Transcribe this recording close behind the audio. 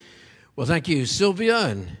Well, thank you, Sylvia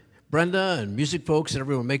and Brenda and music folks and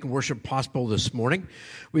everyone making worship possible this morning.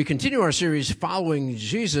 We continue our series Following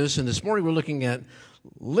Jesus, and this morning we're looking at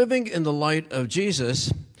living in the light of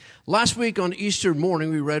Jesus. Last week on Easter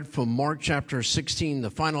morning, we read from Mark chapter 16,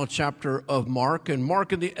 the final chapter of Mark. And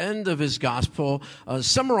Mark, at the end of his gospel,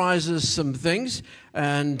 summarizes some things.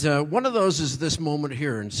 And one of those is this moment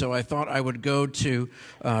here. And so I thought I would go to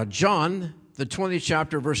John, the 20th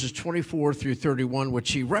chapter, verses 24 through 31,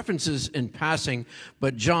 which he references in passing,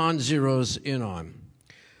 but John zeroes in on.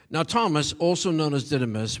 Now Thomas, also known as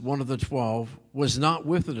Didymus, one of the 12, was not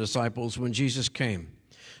with the disciples when Jesus came.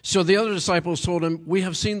 So the other disciples told him, "We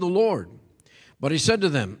have seen the Lord." But he said to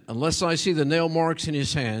them, "Unless I see the nail marks in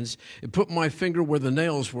his hands, and put my finger where the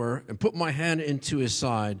nails were, and put my hand into his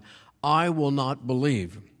side, I will not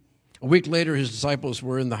believe." A week later, his disciples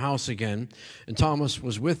were in the house again, and Thomas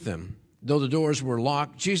was with them. Though the doors were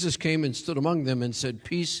locked, Jesus came and stood among them and said,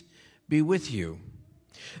 "Peace be with you."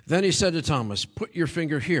 Then he said to Thomas, "Put your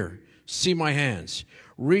finger here, see my hands.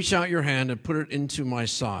 Reach out your hand and put it into my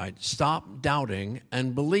side. Stop doubting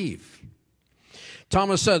and believe."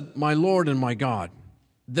 Thomas said, "My Lord and my God."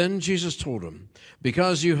 Then Jesus told him,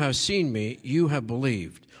 "Because you have seen me, you have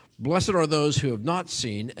believed. Blessed are those who have not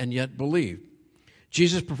seen and yet believed."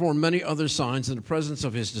 Jesus performed many other signs in the presence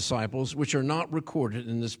of his disciples, which are not recorded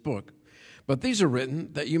in this book. But these are written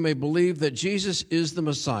that you may believe that Jesus is the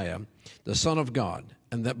Messiah, the Son of God,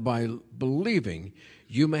 and that by believing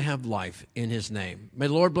you may have life in his name. May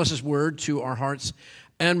the Lord bless his word to our hearts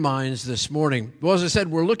and minds this morning. Well, as I said,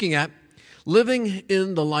 we're looking at living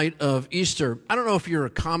in the light of Easter. I don't know if you're a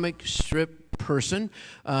comic strip person,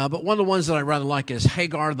 but one of the ones that I rather like is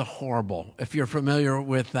Hagar the Horrible, if you're familiar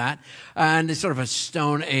with that. And it's sort of a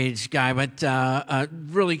Stone Age guy, but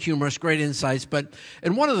really humorous, great insights. But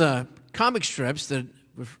in one of the comic strips that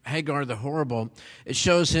Hagar the Horrible, it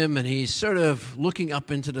shows him and he's sort of looking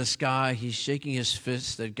up into the sky. He's shaking his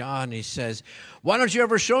fist at God and he says, "Why don't you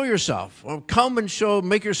ever show yourself? Well, come and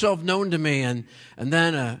make yourself known to me." And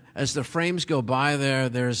then as the frames go by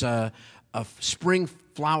there's a spring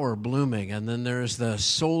flower blooming, and then there's the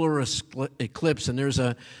solar eclipse, and there's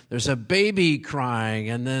a baby crying,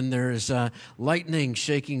 and then there's lightning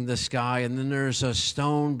shaking the sky, and then there's a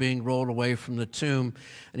stone being rolled away from the tomb.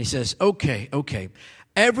 And he says, okay.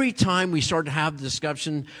 Every time we start to have the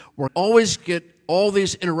discussion, we always get all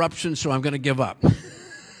these interruptions, so I'm going to give up.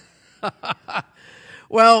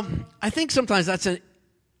 Well, I think sometimes that's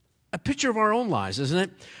a picture of our own lives, isn't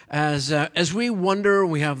it? As we wonder,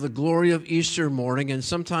 we have the glory of Easter morning, and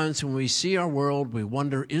sometimes when we see our world, we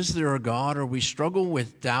wonder, is there a God? Or we struggle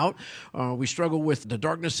with doubt, or we struggle with the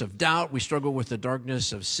darkness of doubt, we struggle with the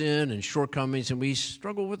darkness of sin and shortcomings, and we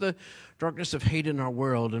struggle with the darkness of hate in our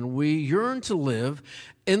world, and we yearn to live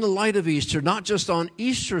in the light of Easter, not just on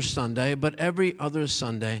Easter Sunday, but every other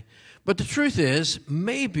Sunday. But the truth is,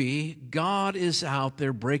 maybe God is out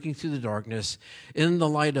there breaking through the darkness in the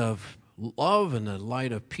light of love and the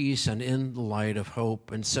light of peace and in the light of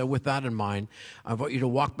hope. And so with that in mind, I want you to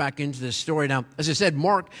walk back into this story. Now, as I said,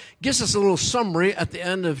 Mark gives us a little summary at the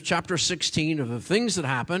end of chapter 16 of the things that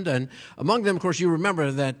happened. And among them, of course, you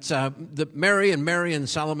remember that Mary and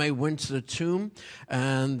Salome went to the tomb,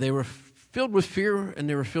 and they were filled with fear and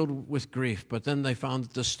they were filled with grief. But then they found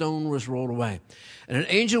that the stone was rolled away. And an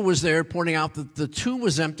angel was there pointing out that the tomb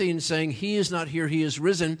was empty and saying, "He is not here, he is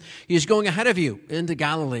risen. He is going ahead of you into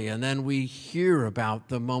Galilee." And then we hear about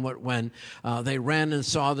the moment when they ran and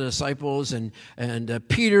saw the disciples, and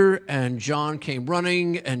Peter and John came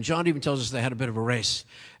running. And John even tells us they had a bit of a race,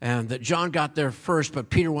 and that John got there first, but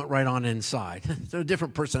Peter went right on inside. They're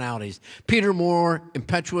different personalities. Peter more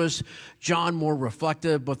impetuous, John more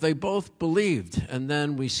reflective, but they both believed. And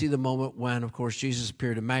then we see the moment when, of course, Jesus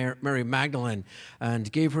appeared to Mary Magdalene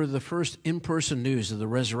and gave her the first in-person news of the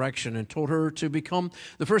resurrection and told her to become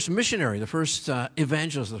the first missionary, the first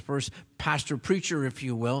evangelist, the first pastor, preacher, if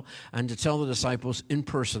you will, and to tell the disciples in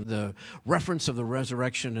person the reference of the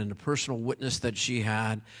resurrection and the personal witness that she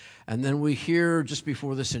had. And then we hear just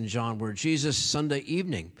before this in John where Jesus, Sunday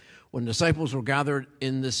evening, when disciples were gathered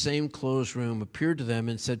in the same closed room, appeared to them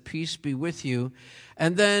and said, "Peace be with you."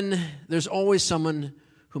 And then there's always someone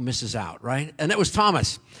who misses out, right? And that was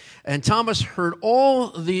Thomas. And Thomas heard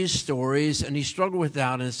all these stories, and he struggled with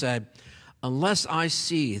doubt and said, "Unless I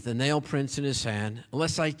see the nail prints in his hand,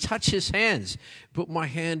 unless I touch his hands, put my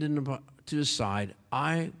hand to his side,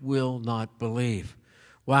 I will not believe."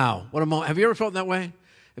 Wow, what a moment. Have you ever felt that way?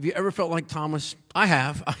 Have you ever felt like Thomas? I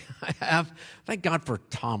have. I have. Thank God for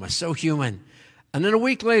Thomas, so human. And then a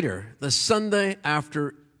week later, the Sunday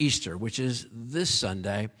after Easter, which is this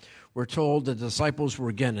Sunday, we're told the disciples were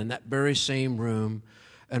again in that very same room,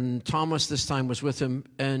 and Thomas this time was with him,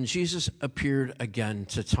 and Jesus appeared again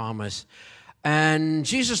to Thomas. And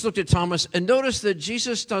Jesus looked at Thomas and noticed that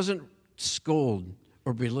Jesus doesn't scold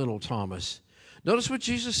or belittle Thomas. Notice what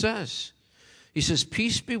Jesus says. He says,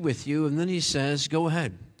 "Peace be with you," and then he says, "Go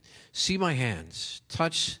ahead. See my hands.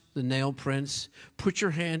 Touch the nail prints. Put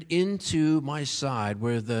your hand into my side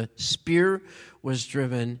where the spear was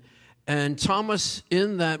driven." And Thomas,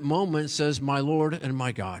 in that moment, says, "My Lord and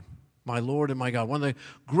my God." My Lord and my God. One of the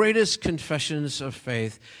greatest confessions of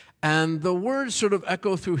faith. And the words sort of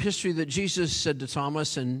echo through history that Jesus said to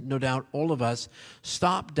Thomas, and no doubt all of us,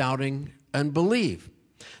 stop doubting and believe.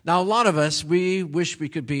 Now, a lot of us, we wish we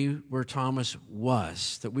could be where Thomas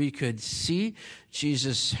was, that we could see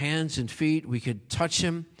Jesus' hands and feet, we could touch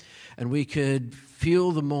him, and we could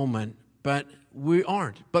feel the moment, but we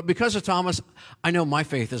aren't. But because of Thomas, I know my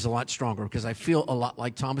faith is a lot stronger because I feel a lot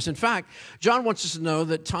like Thomas. In fact, John wants us to know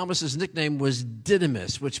that Thomas's nickname was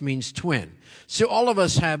Didymus, which means twin. So all of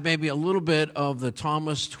us have maybe a little bit of the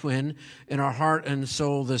Thomas twin in our heart and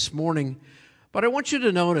soul this morning. But I want you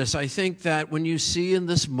to notice, I think that when you see in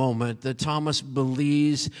this moment that Thomas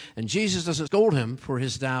believes and Jesus doesn't scold him for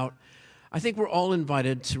his doubt, I think we're all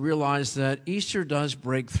invited to realize that Easter does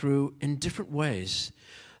break through in different ways,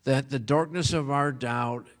 that the darkness of our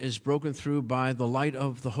doubt is broken through by the light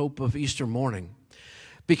of the hope of Easter morning.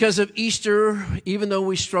 Because of Easter, even though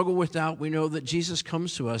we struggle with doubt, we know that Jesus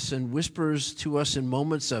comes to us and whispers to us in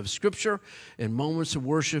moments of Scripture, in moments of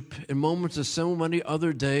worship, in moments of so many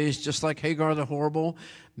other days, just like Hagar the Horrible.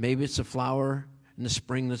 Maybe it's a flower in the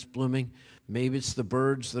spring that's blooming. Maybe it's the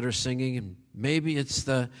birds that are singing. And maybe it's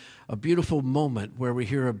a beautiful moment where we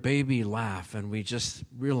hear a baby laugh and we just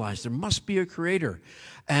realize there must be a creator.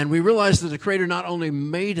 And we realize that the creator not only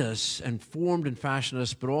made us and formed and fashioned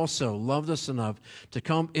us, but also loved us enough to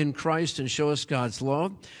come in Christ and show us God's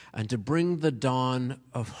love and to bring the dawn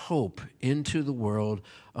of hope into the world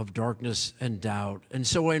of darkness and doubt. And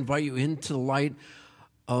so I invite you into the light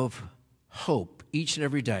of hope each and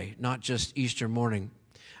every day, not just Easter morning.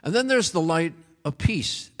 And then there's the light of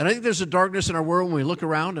peace. And I think there's a darkness in our world when we look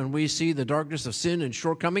around and we see the darkness of sin and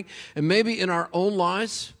shortcoming. And maybe in our own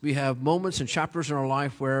lives, we have moments and chapters in our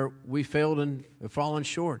life where we failed and have fallen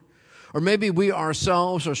short. Or maybe we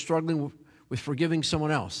ourselves are struggling with forgiving someone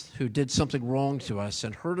else who did something wrong to us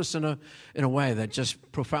and hurt us in a way that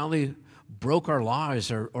just profoundly broke our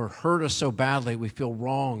lives or hurt us so badly we feel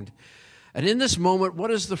wronged. And in this moment, what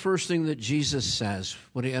is the first thing that Jesus says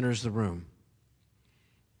when he enters the room?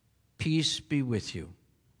 Peace be with you.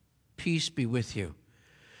 Peace be with you.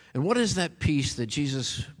 And what is that peace that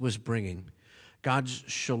Jesus was bringing? God's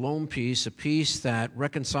shalom peace, a peace that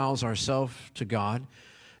reconciles ourselves to God,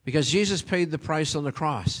 because Jesus paid the price on the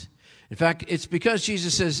cross. In fact, it's because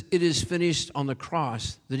Jesus says it is finished on the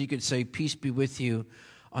cross that he could say, peace be with you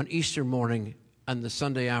on Easter morning and the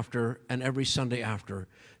Sunday after and every Sunday after.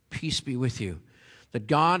 Peace be with you. That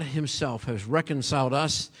God himself has reconciled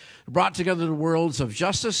us, brought together the worlds of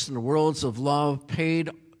justice and the worlds of love, paid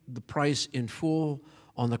the price in full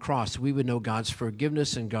on the cross. We would know God's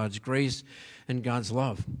forgiveness and God's grace and God's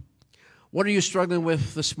love. What are you struggling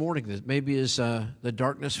with this morning that maybe is the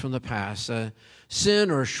darkness from the past,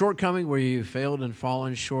 sin or shortcoming where you failed and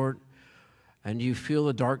fallen short, and you feel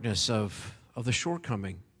the darkness of the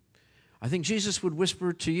shortcoming? I think Jesus would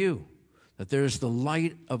whisper to you that there's the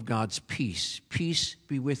light of God's peace. Peace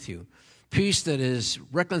be with you. Peace that is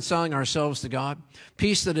reconciling ourselves to God.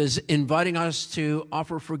 Peace that is inviting us to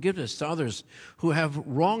offer forgiveness to others who have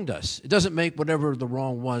wronged us. It doesn't make whatever the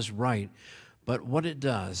wrong was right, but what it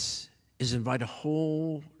does is invite a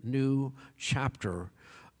whole new chapter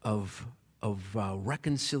of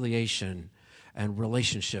reconciliation and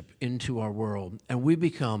relationship into our world, and we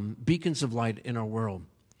become beacons of light in our world.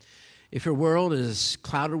 If your world is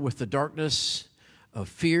clouded with the darkness of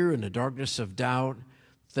fear and the darkness of doubt,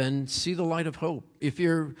 then see the light of hope. If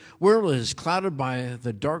your world is clouded by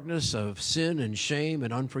the darkness of sin and shame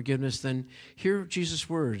and unforgiveness, then hear Jesus'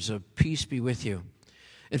 words of peace be with you.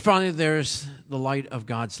 And finally, there's the light of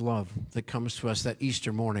God's love that comes to us that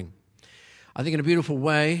Easter morning. I think in a beautiful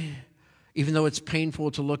way, even though it's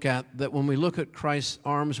painful to look at, that when we look at Christ's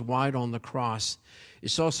arms wide on the cross,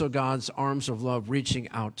 it's also God's arms of love reaching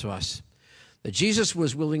out to us. That Jesus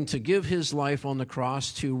was willing to give his life on the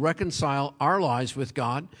cross to reconcile our lives with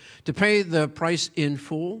God, to pay the price in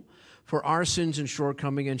full for our sins and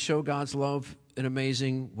shortcoming, and show God's love in an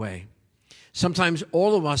amazing way. Sometimes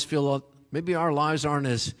all of us feel maybe our lives aren't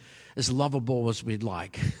as lovable as we'd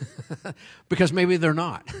like, because maybe they're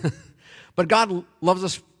not. But God loves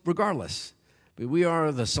us regardless, We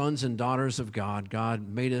are the sons and daughters of God. God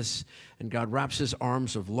made us, and God wraps his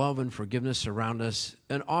arms of love and forgiveness around us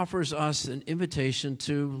and offers us an invitation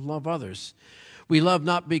to love others. We love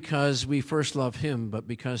not because we first love him, but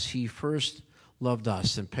because he first loved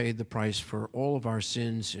us and paid the price for all of our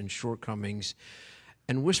sins and shortcomings,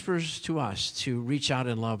 and whispers to us to reach out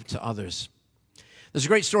in love to others. There's a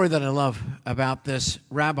great story that I love about this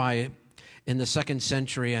rabbi in the 2nd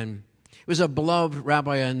century, and he was a beloved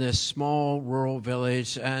rabbi in this small rural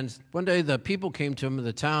village. And one day the people came to him in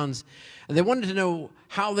the towns, and they wanted to know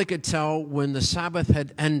how they could tell when the Sabbath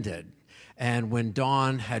had ended and when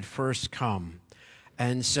dawn had first come.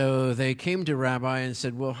 And so they came to Rabbi and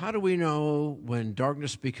said, well, how do we know when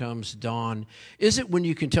darkness becomes dawn? Is it when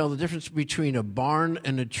you can tell the difference between a barn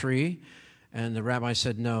and a tree? And the rabbi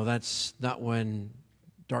said, no, that's not when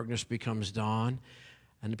darkness becomes dawn.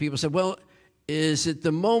 And the people said, well, is it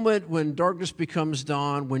the moment when darkness becomes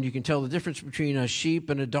dawn when you can tell the difference between a sheep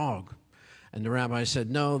and a dog? And the rabbi said,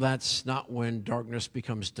 no, that's not when darkness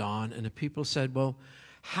becomes dawn. And the people said, well,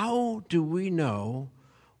 how do we know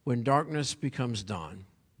when darkness becomes dawn?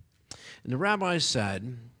 And the rabbi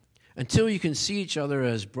said, until you can see each other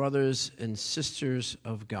as brothers and sisters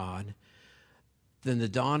of God, then the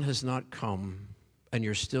dawn has not come and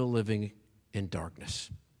you're still living in darkness.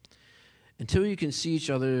 Until you can see each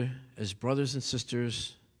other as brothers and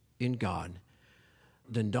sisters in God,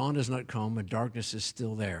 then dawn has not come and darkness is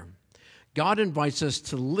still there. God invites us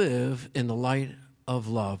to live in the light of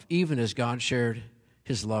love, even as God shared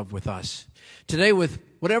his love with us. Today, with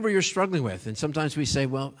whatever you're struggling with, and sometimes we say,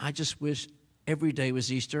 well, I just wish every day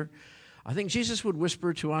was Easter. I think Jesus would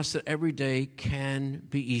whisper to us that every day can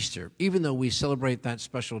be Easter, even though we celebrate that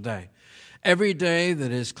special day. Every day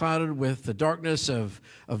that is clouded with the darkness of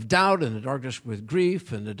doubt and the darkness with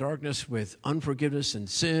grief and the darkness with unforgiveness and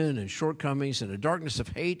sin and shortcomings and the darkness of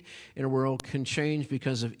hate in a world can change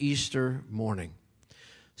because of Easter morning.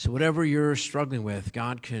 So whatever you're struggling with,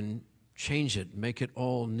 God can change it, make it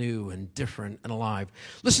all new and different and alive.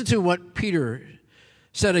 Listen to what Peter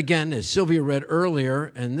said again, as Sylvia read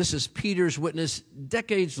earlier, and this is Peter's witness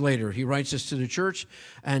decades later. He writes this to the church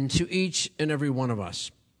and to each and every one of us.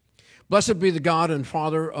 Blessed be the God and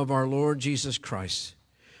Father of our Lord Jesus Christ.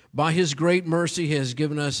 By his great mercy, he has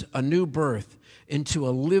given us a new birth into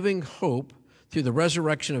a living hope through the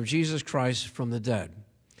resurrection of Jesus Christ from the dead,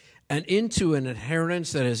 and into an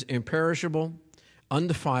inheritance that is imperishable,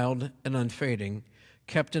 undefiled, and unfading,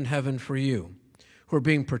 kept in heaven for you, who are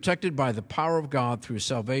being protected by the power of God through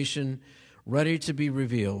salvation, ready to be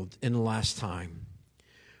revealed in the last time.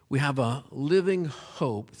 We have a living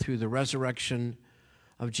hope through the resurrection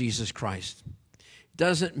of Jesus Christ.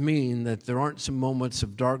 Doesn't mean that there aren't some moments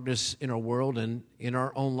of darkness in our world and in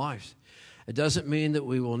our own lives. It doesn't mean that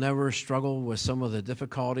we will never struggle with some of the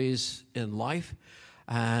difficulties in life.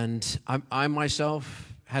 And I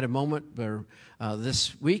myself had a moment where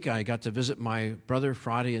this week I got to visit my brother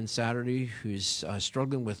Friday and Saturday, who's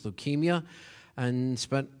struggling with leukemia, and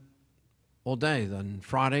spent all day on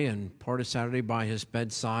Friday and part of Saturday by his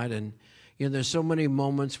bedside. And you know, there's so many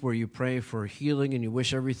moments where you pray for healing and you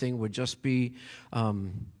wish everything would just be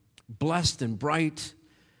blessed and bright,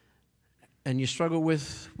 and you struggle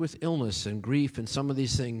with illness and grief and some of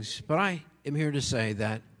these things. But I am here to say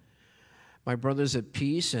that my brother's at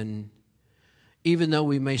peace, and even though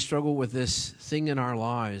we may struggle with this thing in our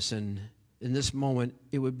lives, and in this moment,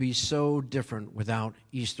 it would be so different without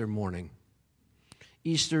Easter morning.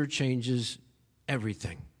 Easter changes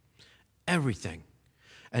everything, everything.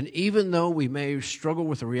 And even though we may struggle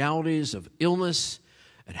with the realities of illness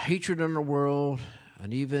and hatred in our world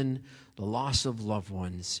and even the loss of loved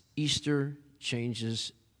ones, Easter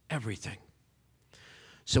changes everything.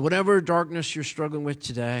 So whatever darkness you're struggling with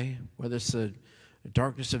today, whether it's the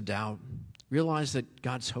darkness of doubt, realize that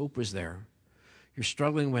God's hope is there. You're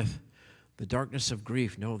struggling with the darkness of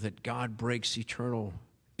grief, know that God breaks eternal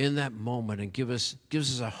in that moment and gives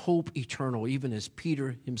us a hope eternal, even as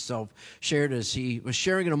Peter himself shared as he was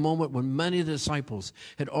sharing in a moment when many of the disciples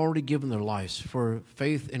had already given their lives for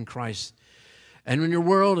faith in Christ. And when your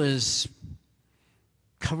world is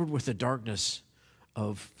covered with the darkness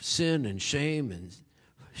of sin and shame and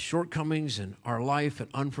shortcomings in our life and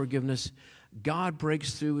unforgiveness, God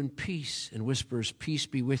breaks through in peace and whispers, peace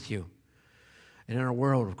be with you. And in our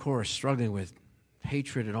world, of course, struggling with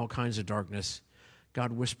hatred and all kinds of darkness,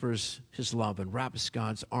 God whispers his love and wraps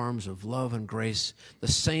God's arms of love and grace, the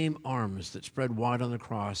same arms that spread wide on the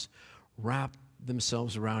cross, wrap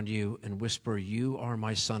themselves around you and whisper, you are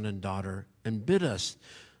my son and daughter, and bid us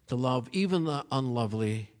to love even the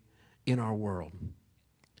unlovely in our world.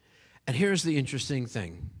 And here's the interesting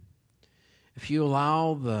thing. if you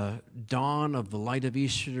allow the dawn of the light of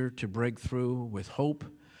Easter to break through with hope,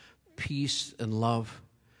 peace, and love,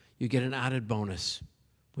 you get an added bonus,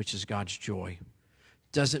 which is God's joy.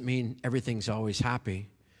 Doesn't mean everything's always happy,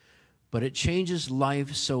 but it changes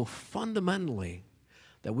life so fundamentally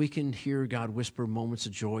that we can hear God whisper moments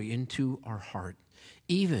of joy into our heart,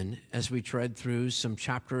 even as we tread through some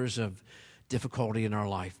chapters of difficulty in our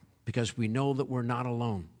life, because we know that we're not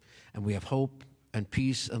alone, and we have hope and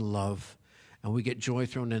peace and love, and we get joy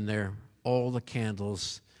thrown in there, all the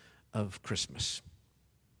candles of Christmas.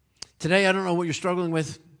 Today, I don't know what you're struggling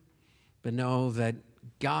with, but know that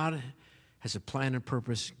God has a plan and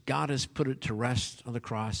purpose. God has put it to rest on the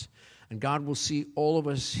cross, and God will see all of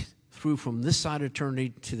us through from this side of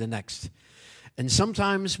eternity to the next. And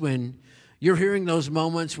sometimes when you're hearing those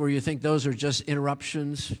moments where you think those are just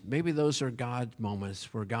interruptions, maybe those are God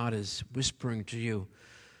moments where God is whispering to you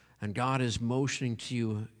and God is motioning to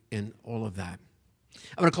you in all of that.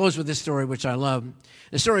 I'm going to close with this story, which I love.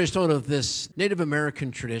 The story is told of this Native American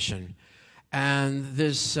tradition. And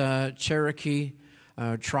this Cherokee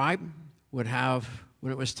tribe would have,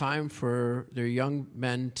 when it was time for their young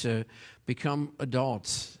men to become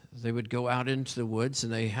adults, they would go out into the woods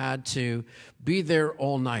and they had to be there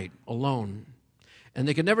all night alone. And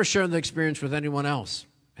they could never share the experience with anyone else.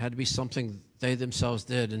 It had to be something they themselves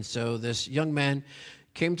did. And so this young man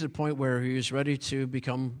came to the point where he was ready to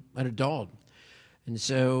become an adult. And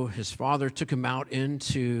so his father took him out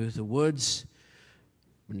into the woods.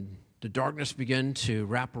 When the darkness began to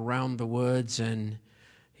wrap around the woods, and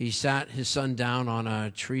he sat his son down on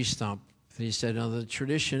a tree stump. And he said, now the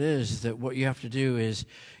tradition is that what you have to do is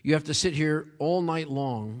you have to sit here all night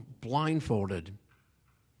long, blindfolded,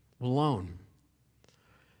 alone.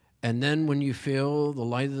 And then when you feel the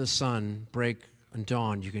light of the sun break and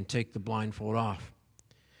dawn, you can take the blindfold off.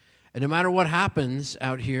 And no matter what happens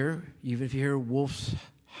out here, even if you hear wolves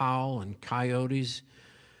howl and coyotes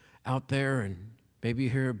out there, and maybe you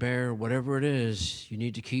hear a bear, whatever it is, you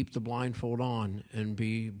need to keep the blindfold on and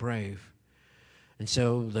be brave. And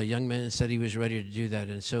so the young man said he was ready to do that.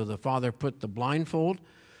 And so the father put the blindfold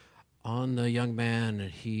on the young man,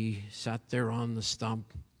 and he sat there on the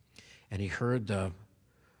stump, and he heard the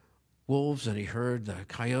wolves, and he heard the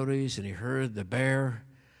coyotes, and he heard the bear,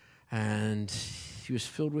 and he was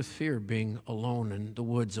filled with fear being alone in the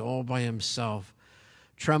woods all by himself,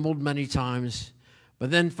 trembled many times,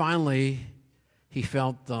 but then finally he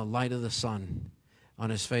felt the light of the sun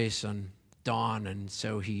on his face on dawn, and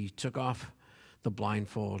so he took off the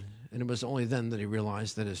blindfold. And it was only then that he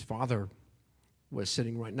realized that his father was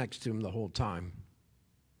sitting right next to him the whole time.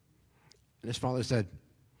 And his father said,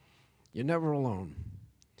 "You're never alone.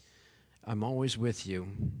 I'm always with you."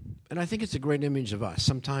 And I think it's a great image of us.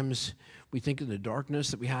 Sometimes we think of the darkness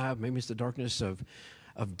that we have. Maybe it's the darkness of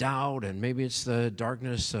doubt, and maybe it's the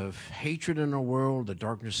darkness of hatred in our world, the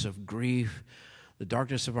darkness of grief, the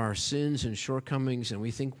darkness of our sins and shortcomings, and we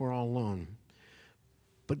think we're all alone.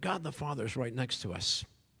 But God the Father is right next to us.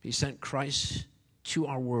 He sent Christ to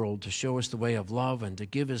our world to show us the way of love and to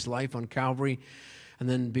give his life on Calvary and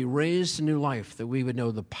then be raised to new life, that we would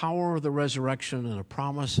know the power of the resurrection and the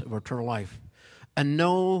promise of eternal life and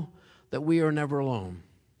know that we are never alone.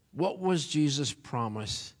 What was Jesus'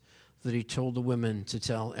 promise that he told the women to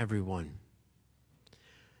tell everyone?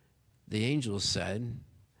 The angels said,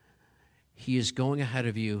 "He is going ahead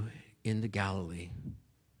of you into Galilee.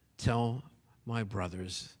 Tell my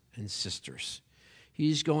brothers and sisters."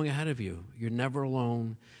 He's going ahead of you. You're never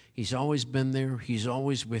alone. He's always been there. He's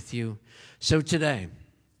always with you. So today,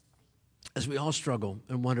 as we all struggle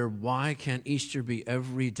and wonder, why can't Easter be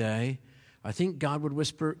every day? I think God would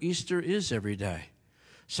whisper, Easter is every day.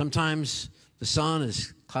 Sometimes the sun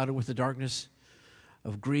is clouded with the darkness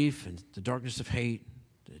of grief and the darkness of hate,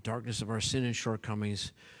 the darkness of our sin and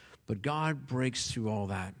shortcomings. But God breaks through all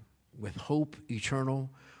that with hope eternal,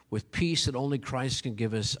 with peace that only Christ can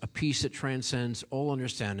give us, a peace that transcends all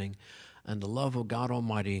understanding, and the love of God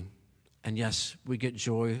Almighty. And yes, we get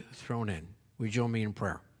joy thrown in. Will you join me in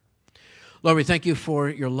prayer? Lord, we thank you for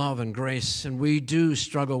your love and grace, and we do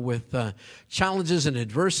struggle with challenges and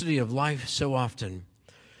adversity of life so often,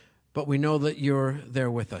 but we know that you're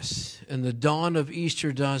there with us. And the dawn of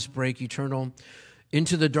Easter does break eternal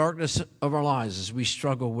into the darkness of our lives as we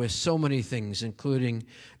struggle with so many things, including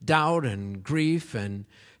doubt and grief and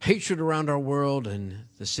hatred around our world and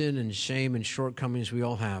the sin and shame and shortcomings we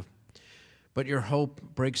all have. But your hope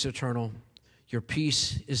breaks eternal. Your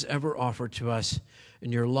peace is ever offered to us,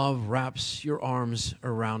 and your love wraps your arms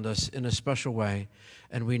around us in a special way,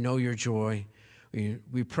 and we know your joy.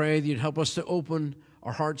 We pray that you'd help us to open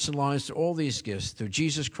our hearts and lives to all these gifts through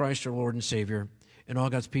Jesus Christ, our Lord and Savior. And all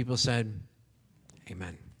God's people said,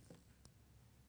 Amen.